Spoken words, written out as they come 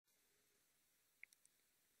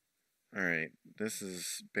Alright, this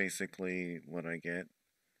is basically what I get.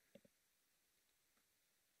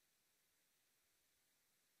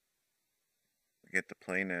 I get to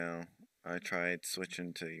play now. I tried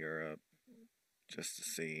switching to Europe just to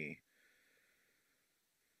see.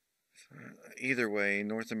 Either way,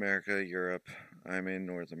 North America, Europe. I'm in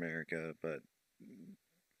North America, but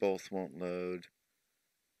both won't load.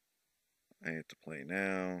 I hit to play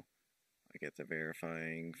now. I get the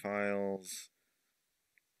verifying files.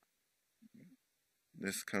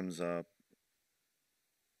 This comes up.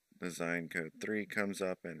 Design code 3 comes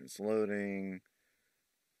up and it's loading.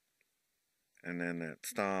 And then that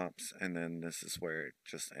stops, and then this is where it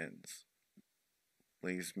just ends.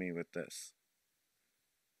 Leaves me with this.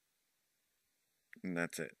 And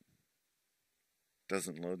that's it.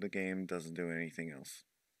 Doesn't load the game, doesn't do anything else.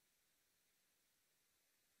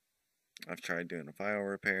 I've tried doing a file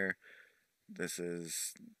repair. This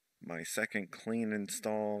is my second clean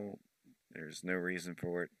install. There's no reason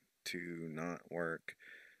for it to not work.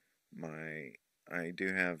 I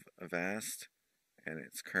do have Avast, and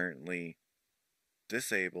it's currently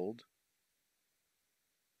disabled.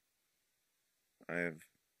 I've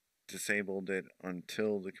disabled it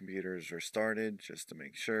until the computer is restarted just to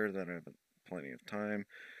make sure that I have plenty of time.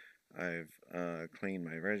 I've cleaned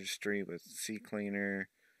my registry with CCleaner.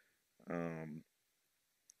 Um,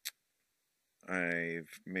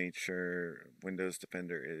 I've made sure Windows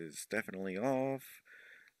Defender is definitely off.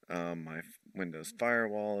 My Windows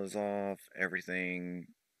Firewall is off. Everything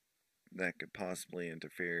that could possibly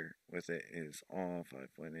interfere with it is off.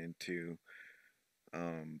 I've went into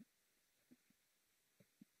um,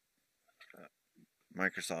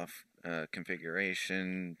 Microsoft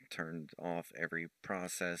configuration, turned off every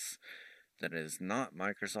process that is not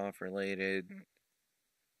Microsoft related.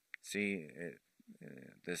 See,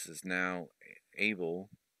 this is now able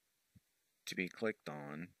to be clicked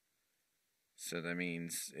on. So that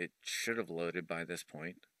means it should have loaded by this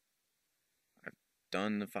point. I've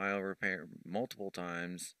done the file repair multiple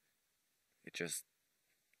times. It just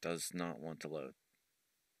does not want to load.